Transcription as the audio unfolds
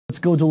Let's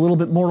go to a little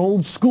bit more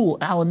old school.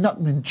 Alan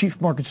Nuttman, Chief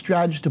Market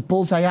Strategist at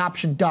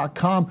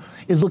BullseyeOption.com,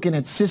 is looking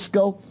at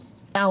CISCO.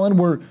 Alan,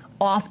 we're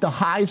off the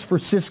highs for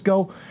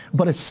CISCO,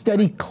 but a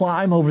steady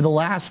climb over the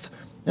last,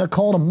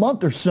 call it a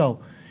month or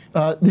so.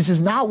 This is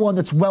not one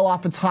that's well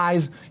off its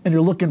highs, and you're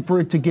looking for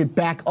it to get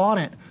back on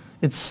it.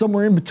 It's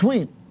somewhere in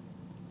between.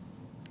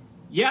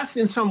 Yes,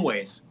 in some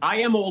ways. I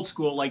am old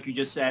school, like you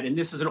just said, and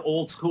this is an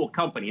old school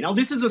company. Now,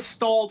 this is a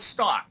stalled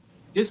stock.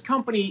 This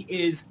company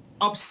is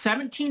up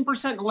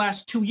 17% in the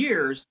last 2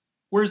 years,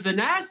 whereas the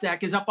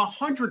NASDAQ is up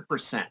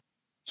 100%.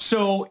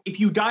 So if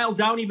you dial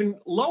down even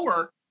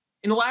lower,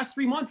 in the last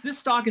 3 months, this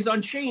stock is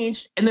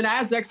unchanged, and the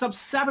NASDAQ's up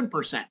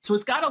 7%. So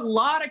it's got a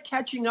lot of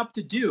catching up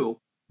to do.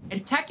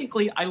 And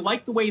technically, I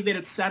like the way that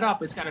it's set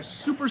up. It's got a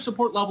super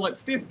support level at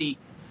 50,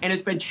 and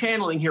it's been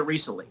channeling here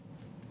recently.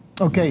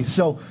 Okay,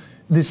 so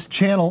this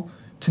channel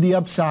to the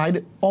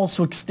upside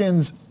also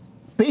extends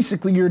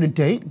basically year to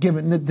date,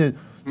 given that the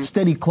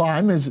steady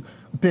climb has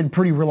been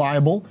pretty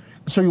reliable.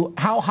 So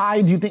how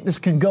high do you think this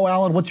can go,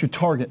 Alan? What's your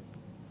target?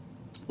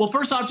 Well,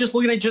 first off, just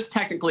looking at just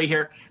technically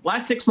here,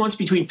 last 6 months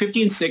between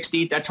 50 and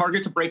 60, that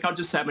target's a breakout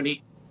to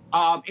 70.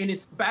 And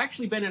it's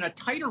actually been in a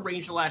tighter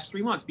range the last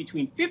 3 months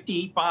between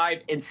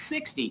 55 and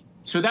 60.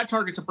 So that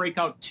target's a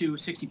breakout to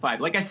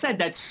 65. Like I said,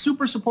 that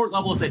super support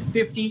level is at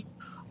 50.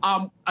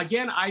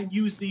 Again, I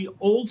use the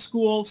old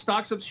school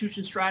stock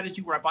substitution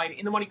strategy where I buy an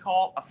in-the-money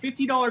call, a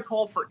 $50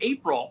 call for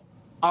April.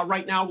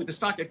 Right now with the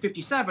stock at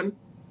 57,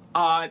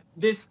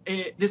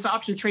 this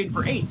option traded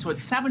for 8. So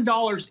it's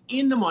 $7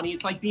 in the money.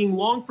 It's like being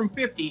long from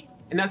 50,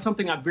 and that's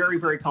something I'm very,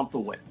 very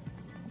comfortable with.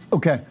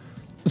 Okay.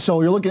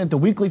 So you're looking at the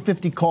weekly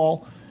 50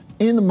 call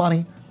in the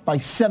money by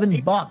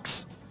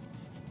 $7.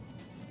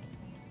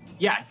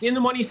 Yeah, it's in the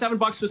money,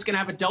 $7, so it's going to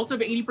have a delta of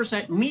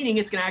 80%, meaning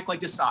it's going to act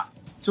like this stock.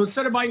 So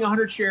instead of buying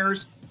 100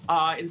 shares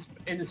and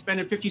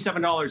spending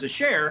 $57 a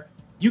share,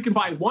 you can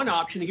buy one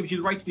option that gives you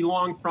the right to be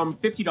long from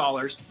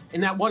 $50,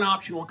 and that one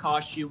option will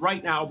cost you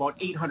right now about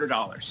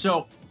 $800.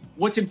 So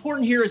what's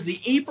important here is the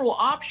April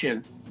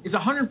option is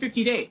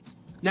 150 days.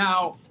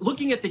 Now,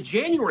 looking at the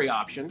January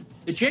option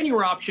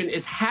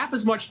is half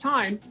as much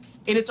time,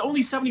 and it's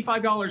only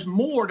 $75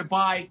 more to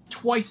buy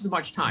twice as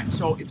much time.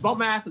 So it's about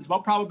math, it's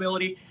about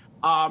probability,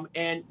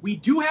 and we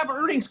do have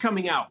earnings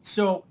coming out.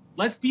 So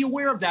let's be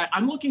aware of that.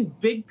 I'm looking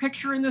big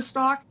picture in this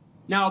stock.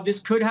 Now, this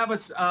could have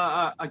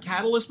a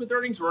catalyst with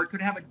earnings, or it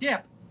could have a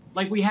dip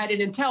like we had in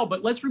Intel.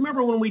 But let's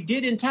remember when we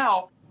did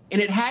Intel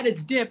and it had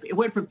its dip, it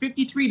went from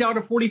 53 down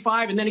to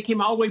 45, and then it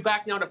came all the way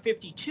back down to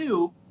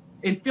 52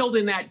 and filled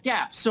in that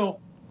gap. So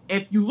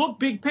if you look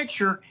big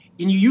picture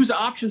and you use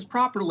options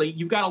properly,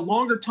 you've got a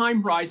longer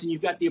time horizon.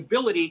 You've got the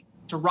ability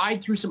to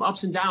ride through some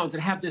ups and downs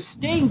and have this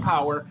staying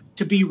power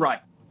to be right.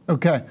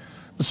 Okay.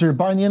 So you're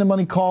buying the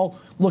in-the-money call,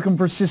 looking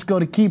for CISCO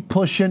to keep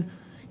pushing.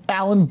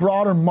 Alan,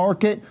 broader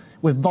market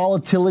with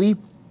volatility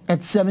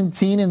at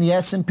 17 in the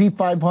S&P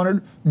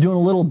 500, doing a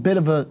little bit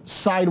of a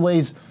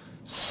sideways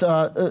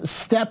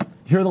step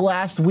here the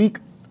last week.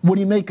 What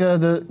do you make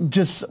of the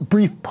just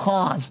brief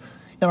pause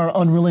in our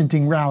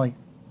unrelenting rally?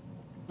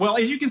 Well,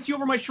 as you can see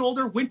over my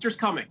shoulder, winter's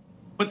coming.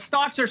 But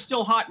stocks are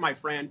still hot, my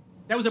friend.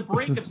 That was a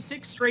break of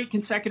 6 straight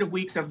consecutive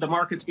weeks of the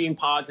markets being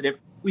positive.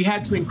 We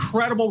had some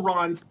incredible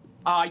runs.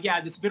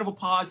 Yeah, this bit of a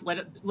pause. Let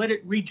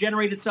it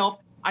regenerate itself.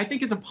 I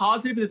think it's a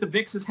positive that the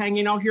VIX is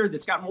hanging out here.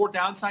 That's got more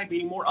downside,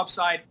 meaning more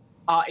upside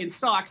in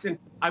stocks. And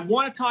I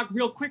want to talk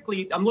real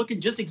quickly. I'm looking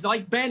just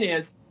like Ben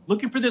is,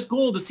 looking for this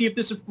gold to see if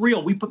this is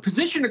real. We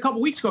positioned a couple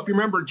weeks ago, if you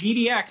remember,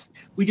 GDX.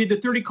 We did the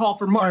 30 call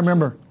for March. I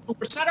remember. So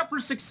we're set up for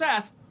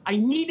success. I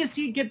need to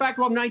see it get back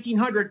above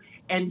 1900,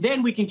 and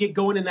then we can get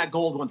going in that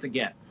gold once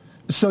again.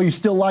 So you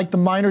still like the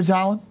miners,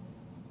 Alan?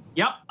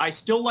 Yep, I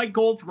still like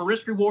gold from a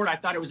risk reward. I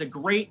thought it was a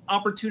great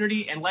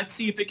opportunity, and let's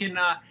see if it can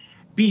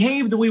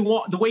behave the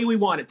way we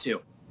want it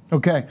to.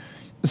 Okay,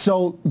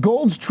 so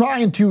gold's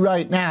trying to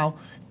right now.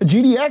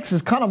 GDX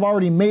has kind of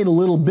already made a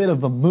little bit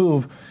of a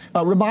move.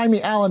 Remind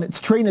me, Alan,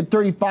 it's trading at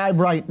 35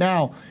 right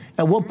now.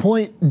 At what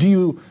point do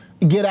you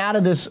get out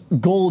of this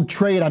gold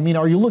trade? I mean,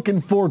 are you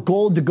looking for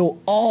gold to go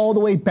all the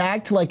way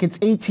back to like its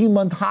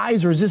 18-month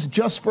highs, or is this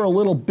just for a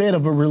little bit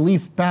of a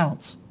relief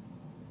bounce?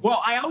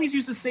 Well, I always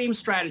use the same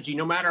strategy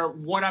no matter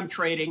what I'm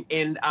trading,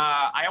 and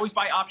I always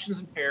buy options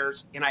in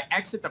pairs, and I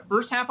exit the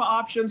first half of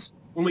options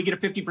when we get a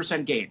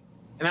 50% gain.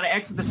 And then I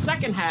exit the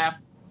second half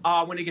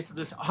when it gets to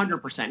this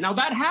 100%. Now,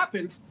 that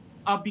happens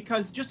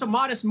because just a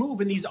modest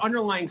move in these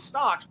underlying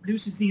stocks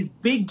produces these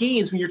big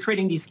gains when you're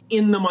trading these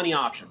in-the-money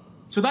options.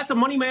 So that's a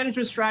money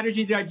management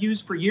strategy that I've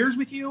used for years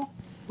with you.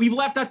 We've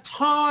left a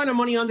ton of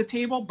money on the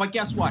table, but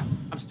guess what?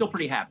 I'm still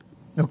pretty happy.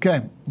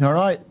 Okay. All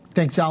right.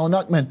 Thanks, Alan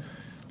Nuttman.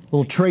 A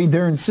little trade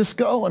there in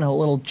CISCO and a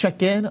little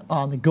check-in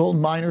on the gold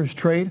miners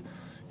trade,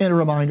 and a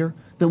reminder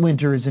that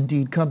winter is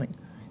indeed coming.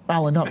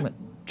 Alan Nuttman,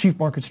 Chief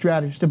Market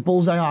Strategist at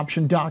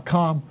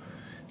BullseyeOption.com.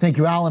 Thank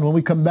you, Alan. When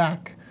we come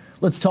back,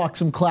 let's talk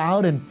some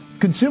cloud and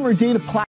consumer data platforms.